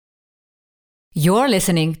You're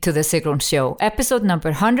listening to The Sigrun Show, episode number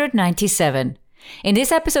 197. In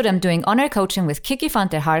this episode, I'm doing honor coaching with Kiki van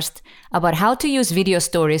der Harst about how to use video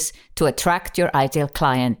stories to attract your ideal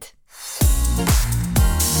client.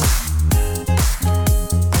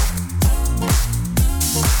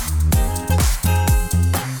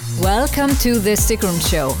 Welcome to The Sigrun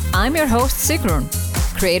Show. I'm your host, Sigrun,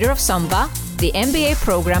 creator of Samba, the MBA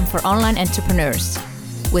program for online entrepreneurs.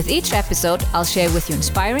 With each episode, I'll share with you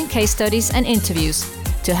inspiring case studies and interviews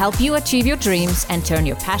to help you achieve your dreams and turn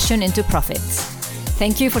your passion into profits.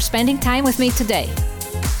 Thank you for spending time with me today.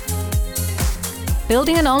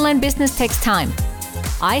 Building an online business takes time.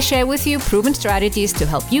 I share with you proven strategies to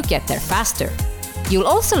help you get there faster. You'll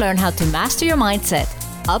also learn how to master your mindset,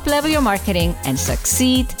 up-level your marketing, and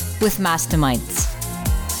succeed with masterminds.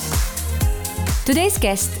 Today's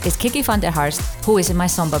guest is Kiki van der Harst, who is in my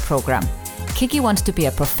Samba program. Kiki wants to be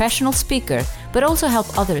a professional speaker, but also help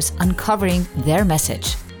others uncovering their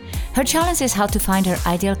message. Her challenge is how to find her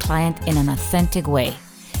ideal client in an authentic way.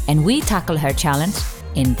 And we tackle her challenge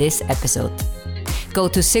in this episode. Go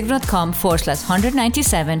to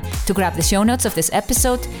sigrun.com/197 to grab the show notes of this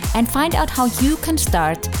episode and find out how you can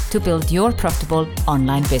start to build your profitable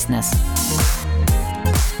online business.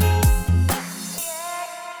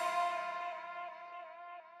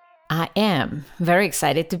 I am very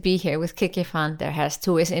excited to be here with Kiki van der Harst,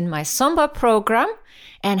 who is in my Samba program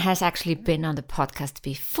and has actually been on the podcast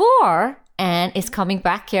before and is coming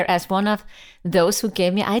back here as one of those who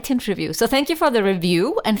gave me iTunes review. So thank you for the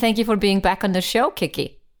review and thank you for being back on the show,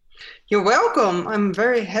 Kiki. You're welcome. I'm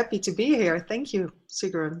very happy to be here. Thank you,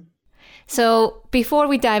 Sigrun. So before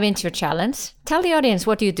we dive into your challenge, tell the audience,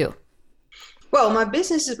 what do you do? Well, my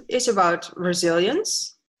business is about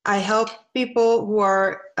resilience. I help people who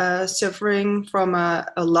are suffering from a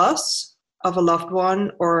loss of a loved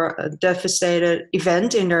one or a devastated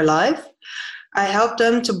event in their life. I help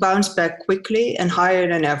them to bounce back quickly and higher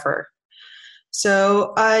than ever.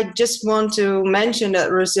 So I just want to mention that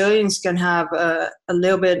resilience can have a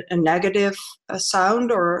little bit a negative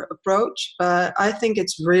sound or approach, but I think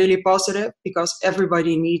it's really positive because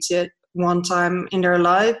everybody needs it one time in their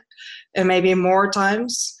life and maybe more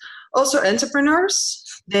times. Also entrepreneurs.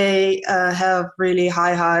 They have really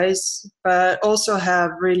high highs, but also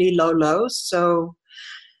have really low lows. So,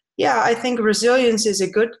 yeah, I think resilience is a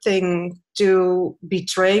good thing to be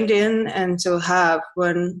trained in and to have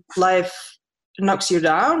when life knocks you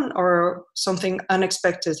down or something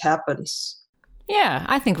unexpected happens. Yeah,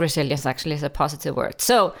 I think resilience actually is a positive word.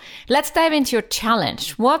 So let's dive into your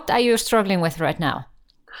challenge. What are you struggling with right now?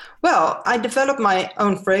 Well, I developed my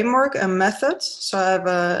own framework and method. So I have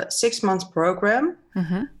a 6-month program,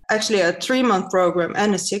 actually a 3-month program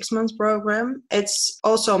and a 6-month program. It's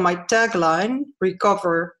also my tagline,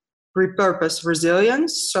 Recover, Repurpose,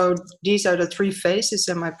 Resilience. So these are the 3 phases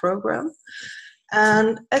in my program.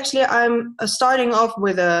 And actually, I'm starting off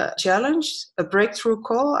with a challenge, a breakthrough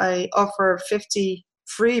call. I offer 50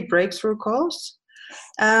 free breakthrough calls.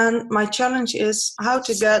 And my challenge is how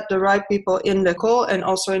to get the right people in the call and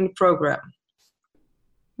also in the program.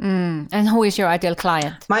 And who is your ideal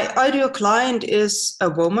client? My ideal client is a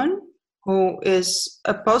woman who is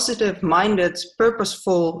a positive-minded,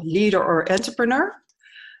 purposeful leader or entrepreneur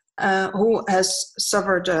who has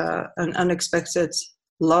suffered an unexpected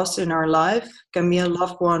loss in her life. Can be a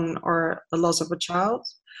loved one or a loss of a child.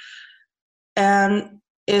 And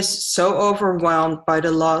is so overwhelmed by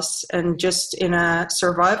the loss and just in a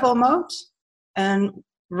survival mode and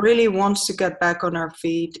really wants to get back on her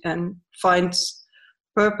feet and find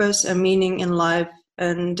purpose and meaning in life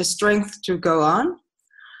and the strength to go on.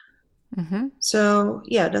 So,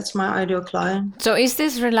 yeah, that's my ideal client. So is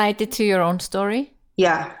this related to your own story?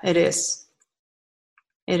 Yeah, it is.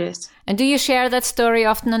 It is. And do you share that story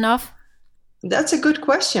often enough? That's a good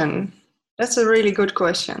question. That's a really good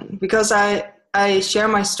question because I share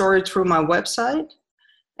my story through my website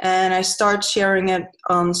and I start sharing it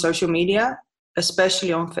on social media,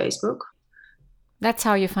 especially on Facebook. That's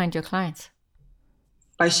how you find your clients?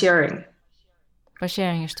 By sharing. By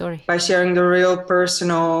sharing your story? By sharing the real,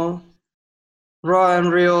 personal, raw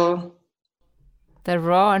and real. The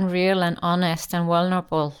raw and real and honest and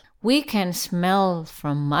vulnerable. We can smell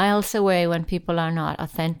from miles away when people are not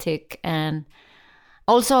authentic. And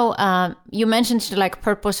also, you mentioned like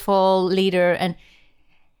purposeful leader, and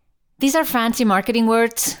these are fancy marketing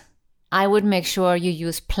words. I would make sure you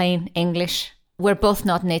use plain English. We're both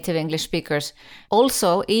not native English speakers.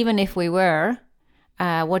 Also, even if we were,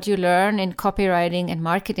 what you learn in copywriting and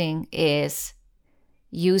marketing is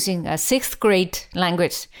using a sixth grade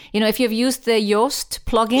language. If you've used the Yoast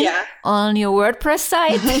plugin on your WordPress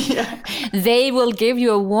site, they will give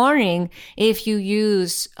you a warning if you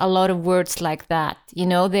use a lot of words like that.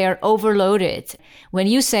 They are overloaded. When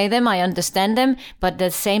you say them, I understand them, but at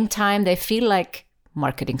the same time, they feel like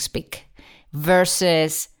marketing speak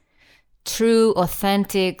versus true,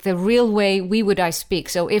 authentic, the real way I speak.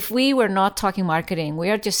 So if we were not talking marketing, we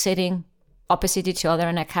are just sitting opposite each other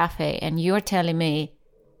in a cafe and you're telling me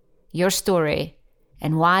your story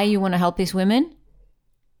and why you want to help these women,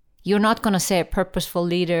 you're not going to say a purposeful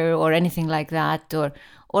leader or anything like that.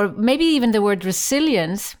 Or maybe even the word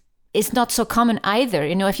resilience is not so common either.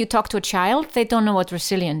 If you talk to a child, they don't know what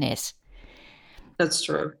resilience is. That's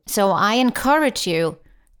true. So I encourage you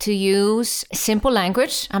to use simple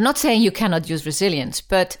language. I'm not saying you cannot use resilience,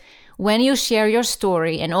 but when you share your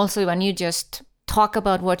story and also when you just talk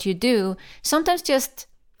about what you do, sometimes just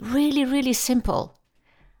really, really simple.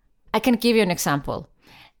 I can give you an example.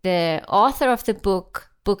 The author of the book,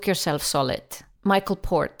 Book Yourself Solid, Michael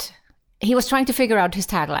Port, he was trying to figure out his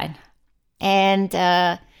tagline and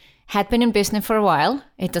had been in business for a while.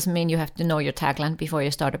 It doesn't mean you have to know your tagline before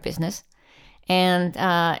you start a business. And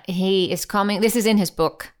he is coming, this is in his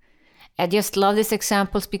book. I just love these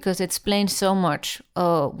examples because it explains so much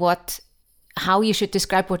how you should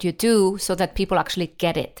describe what you do so that people actually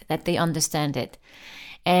get it, that they understand it.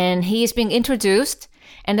 And he is being introduced.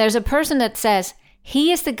 And there's a person that says,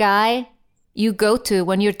 he is the guy you go to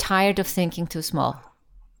when you're tired of thinking too small.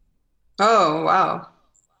 Oh, wow.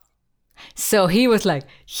 So he was like,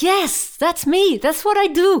 yes, that's me. That's what I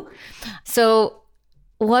do. So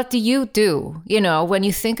what do you do? When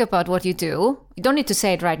you think about what you do, you don't need to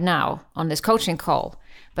say it right now on this coaching call,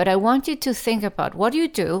 but I want you to think about what you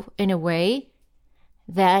do in a way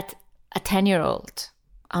that a 10-year-old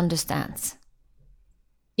understands.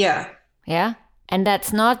 Yeah. Yeah. And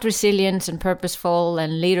that's not resilience and purposeful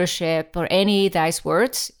and leadership or any of those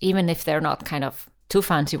words, even if they're not kind of too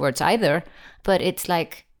fancy words either. But it's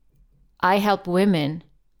like, I help women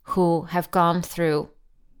who have gone through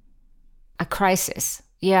a crisis,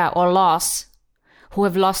 or loss, who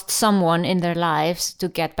have lost someone in their lives to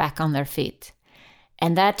get back on their feet.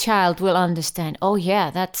 And that child will understand, oh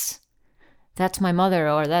yeah, that's my mother,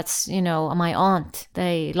 or that's, my aunt,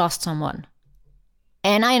 they lost someone.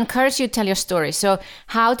 And I encourage you to tell your story. So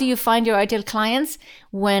how do you find your ideal clients?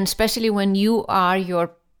 Especially when you are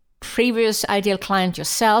your previous ideal client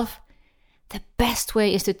yourself, the best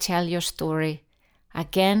way is to tell your story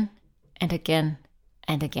again and again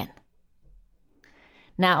and again.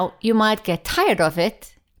 Now, you might get tired of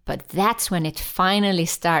it, but that's when it finally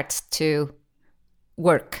starts to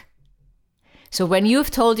work. So when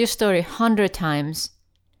you've told your story 100 times,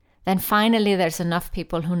 then finally there's enough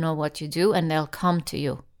people who know what you do and they'll come to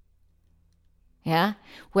you. Yeah?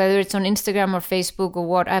 Whether it's on Instagram or Facebook or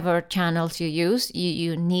whatever channels you use,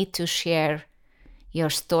 you need to share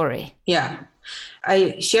your story. Yeah.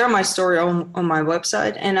 I share my story on my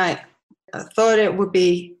website, and I thought it would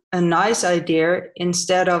be a nice idea,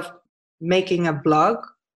 instead of making a blog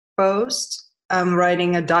post, I'm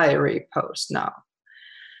writing a diary post now.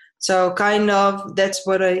 So kind of that's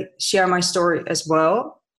what I share my story as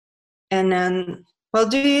well. And then,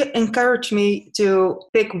 do you encourage me to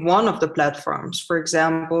pick one of the platforms, for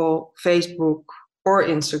example, Facebook or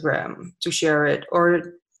Instagram, to share it?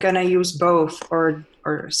 Or can I use both or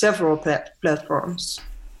several platforms?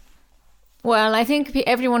 Well, I think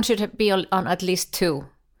everyone should be on at least two.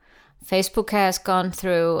 Facebook has gone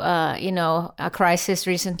through, a crisis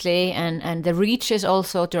recently, and the reach is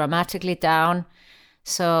also dramatically down.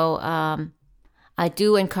 So I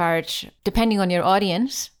do encourage, depending on your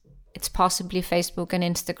audience, it's possibly Facebook and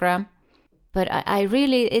Instagram. But I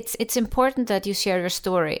really, it's important that you share your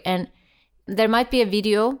story. And there might be a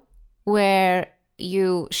video where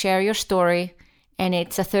you share your story and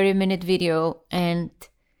it's a 30-minute video and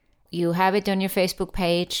you have it on your Facebook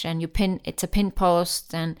page and it's a pin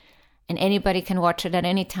post and anybody can watch it at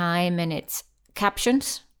any time, and it's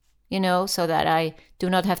captions, so that I do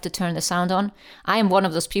not have to turn the sound on. I am one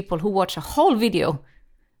of those people who watch a whole video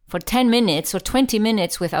for 10 minutes or 20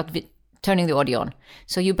 minutes without turning the audio on.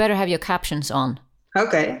 So you better have your captions on.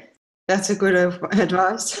 Okay, that's a good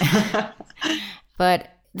advice. But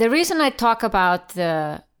the reason I talk about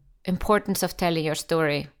the importance of telling your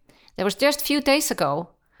story, there was just a few days ago,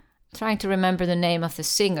 trying to remember the name of the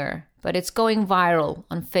singer, but it's going viral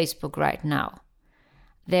on Facebook right now.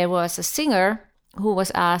 There was a singer who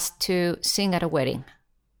was asked to sing at a wedding.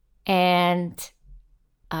 And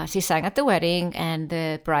she sang at the wedding and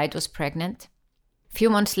the bride was pregnant. A few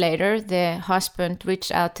months later, the husband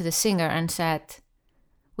reached out to the singer and said,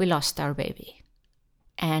 "We lost our baby."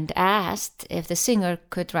 and asked if the singer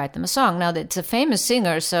could write them a song. Now, it's a famous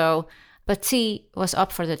singer, but she was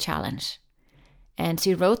up for the challenge. And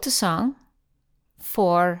she wrote the song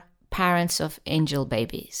for parents of angel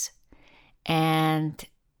babies. And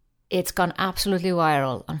it's gone absolutely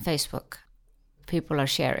viral on Facebook. People are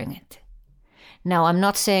sharing it. Now, I'm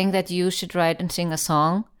not saying that you should write and sing a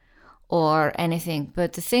song or anything,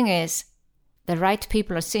 but the thing is, the right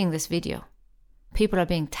people are seeing this video. People are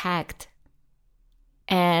being tagged.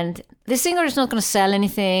 And the singer is not going to sell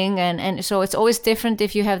anything. And so it's always different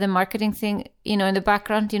if you have the marketing thing, in the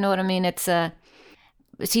background. You know what I mean?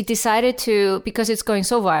 She decided to, because it's going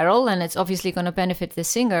so viral and it's obviously going to benefit the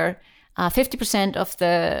singer, 50% of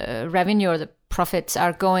the revenue or the profits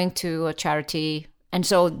are going to a charity. And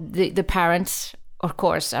so the parents, of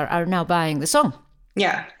course, are now buying the song.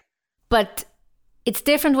 Yeah. But it's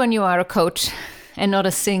different when you are a coach and not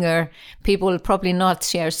a singer. People will probably not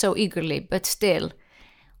share so eagerly, but still,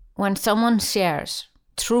 when someone shares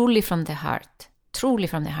truly from the heart,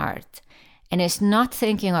 and is not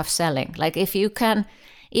thinking of selling, like if you can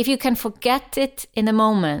forget it in the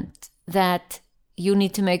moment that you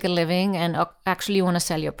need to make a living and actually want to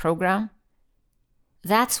sell your program,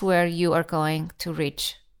 that's where you are going to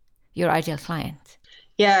reach your ideal client.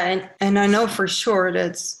 Yeah, and I know for sure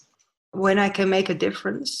that's when I can make a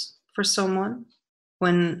difference for someone,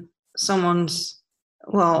 when someone's,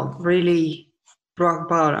 really rock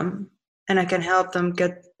bottom, and I can help them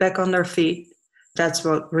get back on their feet, that's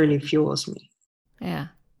what really fuels me. Yeah.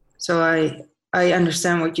 So I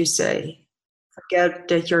understand what you say. Forget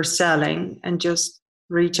that you're selling and just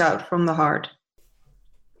reach out from the heart.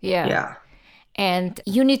 Yeah. Yeah. And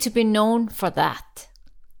you need to be known for that.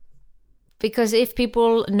 Because if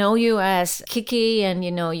people know you as Kiki and,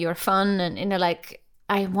 you're fun and,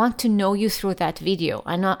 I want to know you through that video.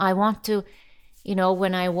 I want to,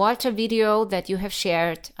 when I watch a video that you have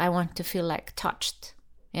shared, I want to feel touched.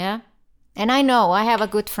 Yeah. And I know I have a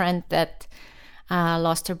good friend that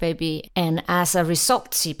lost her baby. And as a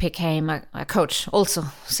result, she became a coach, also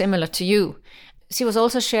similar to you. She was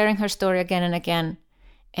also sharing her story again and again.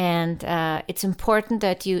 And it's important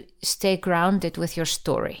that you stay grounded with your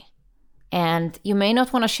story. And you may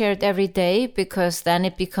not want to share it every day, because then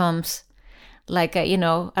it becomes like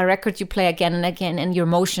a record you play again and again, and your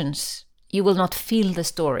emotions, you will not feel the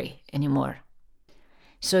story anymore.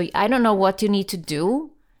 So I don't know what you need to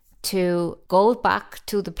do to go back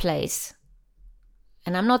to the place.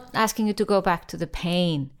 And I'm not asking you to go back to the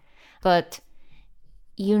pain, but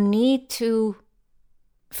you need to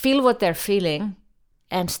feel what they're feeling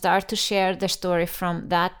and start to share their story from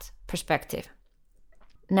that perspective.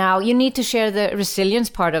 Now, you need to share the resilience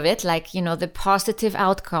part of it, the positive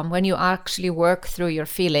outcome when you actually work through your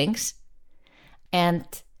feelings, and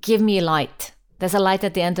give me a light. There's a light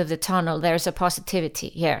at the end of the tunnel. There's a positivity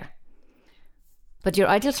here. But your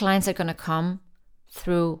ideal clients are going to come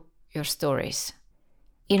through your stories.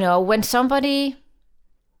 When somebody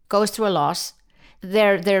goes through a loss,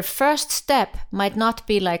 their first step might not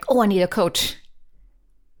be I need a coach.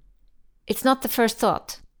 It's not the first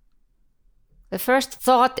thought. The first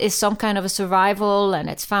thought is some kind of a survival, and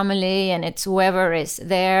it's family, and it's whoever is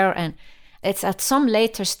there, and it's at some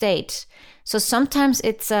later stage. So sometimes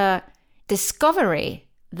it's a discovery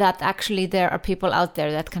that actually there are people out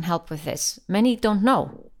there that can help with this. Many don't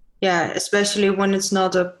know. Yeah, especially when it's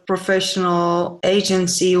not a professional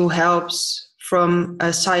agency who helps from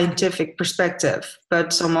a scientific perspective,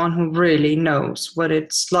 but someone who really knows what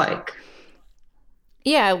it's like.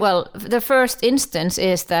 Yeah, well, the first instance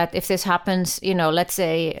is that if this happens, let's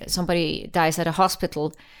say somebody dies at a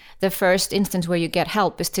hospital, the first instance where you get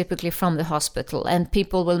help is typically from the hospital. And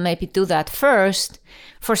people will maybe do that first.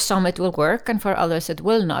 For some it will work, and for others it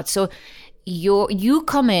will not. So you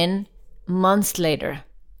come in months later,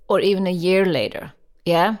 or even a year later,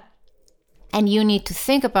 yeah? And you need to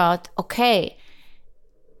think about, okay,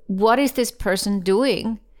 what is this person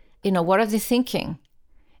doing? What are they thinking?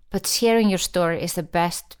 But sharing your story is the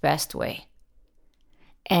best way.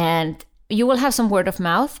 And you will have some word of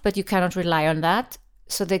mouth, but you cannot rely on that.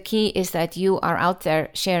 So the key is that you are out there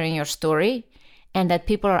sharing your story, and that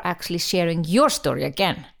people are actually sharing your story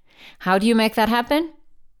again. How do you make that happen?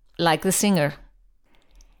 Like the singer.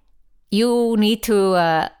 You need to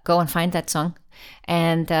go and find that song,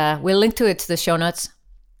 and we'll link to it to the show notes,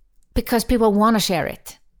 because people want to share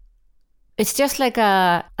it. It's just like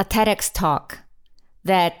a TEDx talk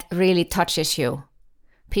that really touches you.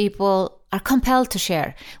 People are compelled to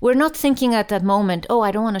share. We're not thinking at that moment, I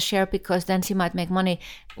don't want to share because then she might make money.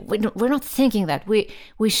 We're not thinking that.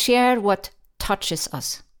 We share what touches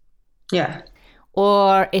us. Yeah.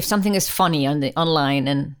 Or if something is funny on the online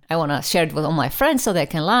and I want to share it with all my friends so they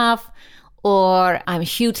can laugh, or I'm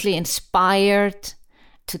hugely inspired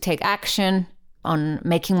to take action on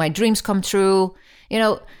making my dreams come true,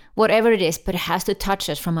 whatever it is, but it has to touch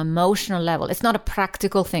us from emotional level. It's not a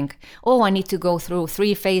practical thing. Oh, I need to go through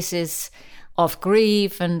 3 phases of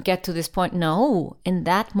grief and get to this point. No, in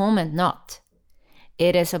that moment, not.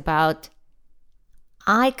 It is about,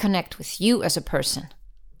 I connect with you as a person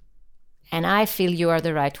and I feel you are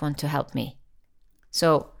the right one to help me.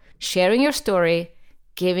 So sharing your story,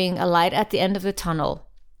 giving a light at the end of the tunnel.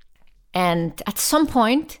 And at some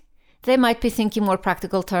point, they might be thinking more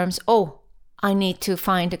practical terms. Oh, I need to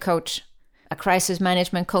find a coach, a crisis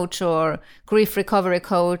management coach or grief recovery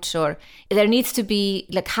coach, or there needs to be,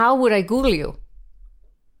 like, how would I Google you?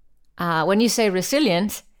 When you say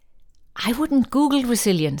resilience, I wouldn't Google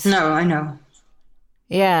resilience. No, I know.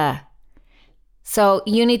 Yeah. So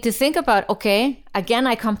you need to think about, okay, again,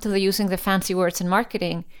 I come to using the fancy words in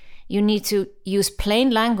marketing. You need to use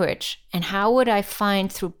plain language. And how would I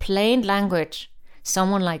find through plain language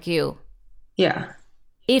someone like you? Yeah.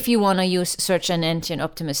 If you want to use search and engine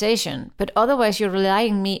optimization. But otherwise, you're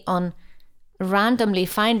relying me on randomly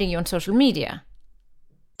finding you on social media.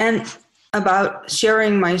 And about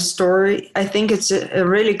sharing my story, I think it's a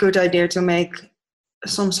really good idea to make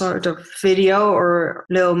some sort of video or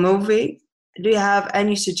little movie. Do you have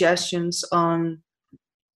any suggestions on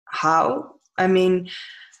how? I mean,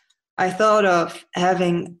 I thought of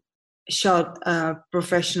having shot a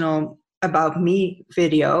professional about me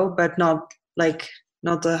video, but not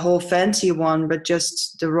the whole fancy one, but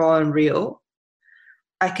just the raw and real.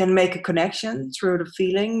 I can make a connection through the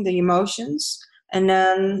feeling, the emotions, and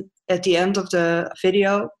then at the end of the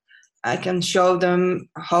video, I can show them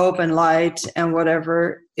hope and light and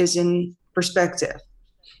whatever is in perspective.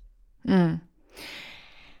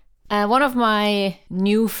 One of my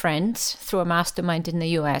new friends through a mastermind in the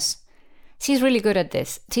US, she's really good at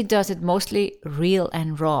this. She does it mostly real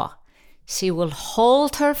and raw. She will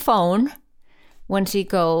hold her phone when she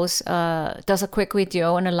goes, does a quick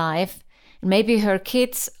video and a live. Maybe her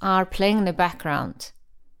kids are playing in the background.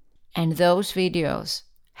 And those videos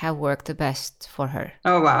have worked the best for her.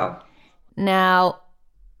 Oh, wow. Now,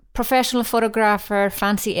 professional photographer,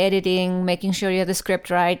 fancy editing, making sure you have the script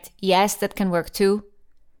right. Yes, that can work too.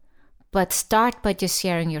 But start by just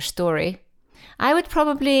sharing your story. I would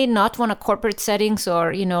probably not want a corporate settings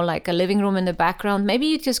or, like a living room in the background. Maybe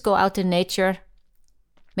you just go out in nature.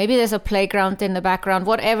 Maybe there's a playground in the background.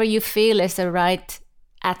 Whatever you feel is the right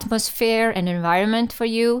atmosphere and environment for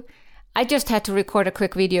you. I just had to record a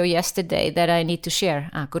quick video yesterday that I need to share.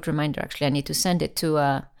 Good reminder, actually. I need to send it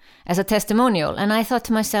to as a testimonial. And I thought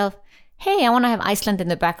to myself, hey, I want to have Iceland in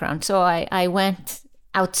the background. So I went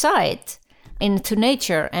outside into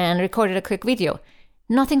nature and recorded a quick video.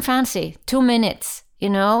 Nothing fancy, 2 minutes,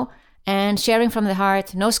 and sharing from the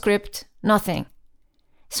heart, no script, nothing.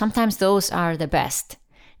 Sometimes those are the best.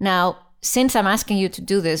 Now, since I'm asking you to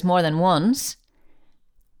do this more than once,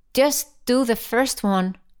 just do the first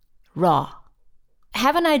one raw.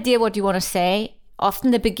 Have an idea what you want to say.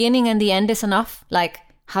 Often the beginning and the end is enough. Like,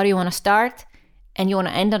 how do you want to start? And you want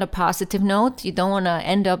to end on a positive note. You don't want to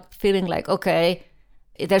end up feeling like, okay,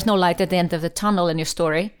 there's no light at the end of the tunnel in your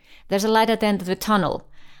story. There's a light at the end of the tunnel.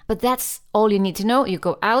 But that's all you need to know. You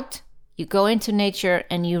go out, you go into nature,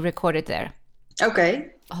 and you record it there.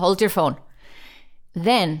 Okay. Hold your phone.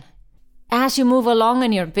 Then, as you move along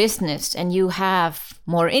in your business and you have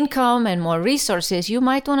more income and more resources, you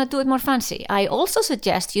might want to do it more fancy. I also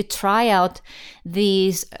suggest you try out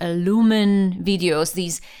these Lumen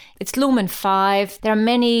videos. It's Lumen 5. There are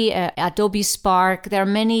many Adobe Spark. There are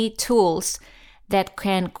many tools that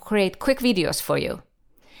can create quick videos for you.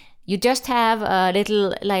 You just have a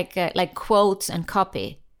little like quotes and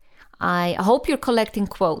copy. I hope you're collecting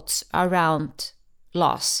quotes around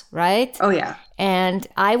loss, right? Oh, yeah. And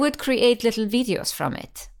I would create little videos from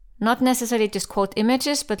it. Not necessarily just quote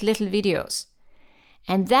images, but little videos.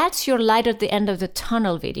 And that's your light at the end of the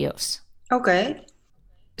tunnel videos. Okay.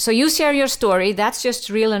 So you share your story. That's just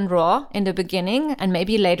real and raw in the beginning and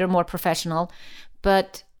maybe later more professional.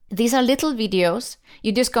 But these are little videos.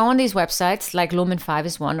 You just go on these websites, like Lumen 5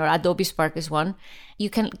 is one or Adobe Spark is one. You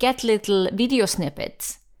can get little video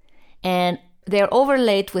snippets and they're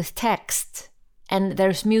overlaid with text and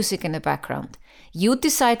there's music in the background. You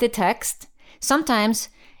decide the text. Sometimes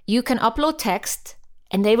you can upload text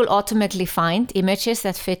and they will automatically find images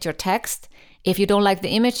that fit your text. If you don't like the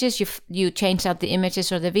images, you change out the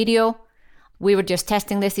images or the video. We were just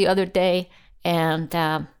testing this the other day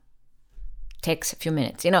and takes a few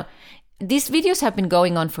minutes. These videos have been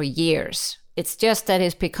going on for years. It's just that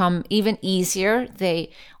it's become even easier.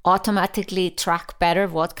 They automatically track better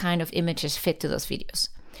what kind of images fit to those videos.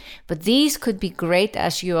 But these could be great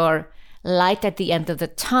as your light at the end of the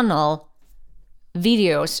tunnel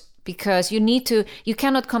videos, because you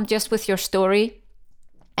cannot come just with your story.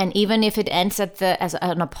 And even if it ends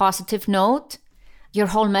on a positive note, your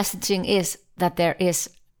whole messaging is that there is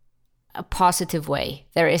a positive way.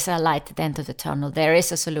 There is a light at the end of the tunnel. There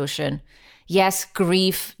is a solution. Yes,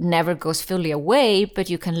 grief never goes fully away, but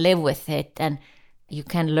you can live with it and you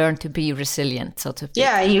can learn to be resilient, so to speak.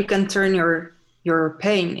 Yeah, you can turn your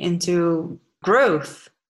pain into growth.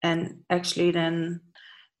 And actually then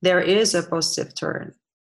there is a positive turn.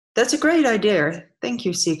 That's a great idea. Thank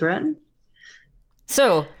you, Sigrun.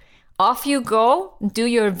 So off you go, do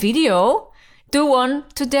your video, do one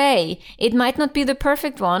today. It might not be the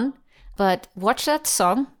perfect one, but watch that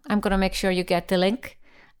song. I'm going to make sure you get the link.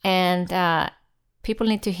 And people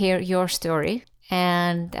need to hear your story.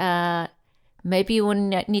 And maybe you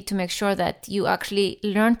need to make sure that you actually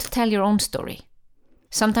learn to tell your own story.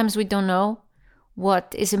 Sometimes we don't know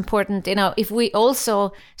what is important. If we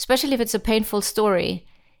also, especially if it's a painful story,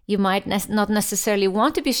 you might not necessarily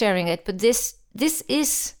want to be sharing it, but this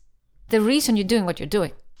is the reason you're doing what you're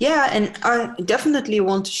doing. Yeah, and I definitely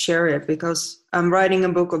want to share it because I'm writing a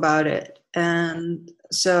book about it. And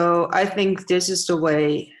so I think this is the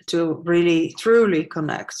way to really, truly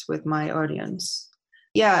connect with my audience.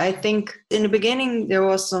 Yeah, I think in the beginning there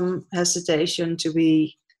was some hesitation to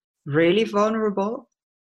be really vulnerable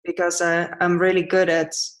because I'm really good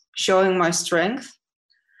at showing my strength.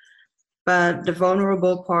 But the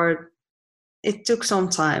vulnerable part, it took some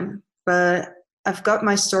time. But I've got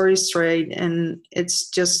my story straight, and it's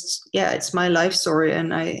just, it's my life story.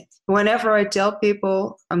 And whenever I tell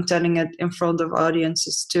people, I'm telling it in front of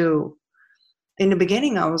audiences too. In the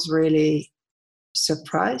beginning, I was really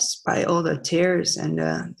surprised by all the tears and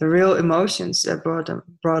the real emotions that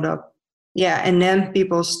brought up. Yeah, and then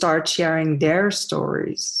people start sharing their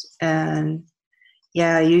stories. And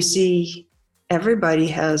you see everybody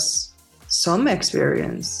has some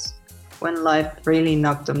experience when life really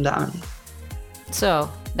knocked them down. So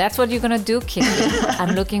that's what you're going to do, Kiki.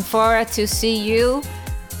 I'm looking forward to see you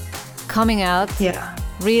coming out. Yeah.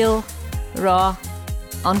 Real, raw,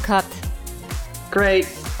 uncut. Great.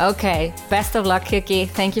 Okay. Best of luck, Kiki.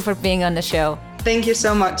 Thank you for being on the show. Thank you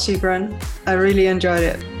so much, Sigrun. I really enjoyed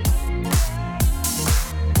it.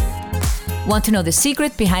 Want to know the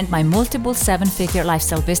secret behind my multiple 7-figure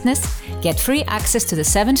lifestyle business? Get free access to the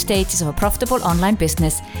 7 stages of a profitable online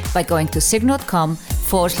business by going to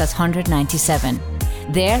sigrun.com/197.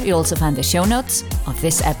 There you also find the show notes of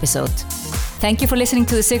this episode. Thank you for listening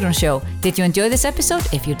to The Sigrun Show. Did you enjoy this episode?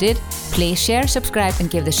 If you did, please share, subscribe, and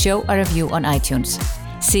give the show a review on iTunes.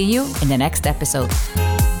 See you in the next episode.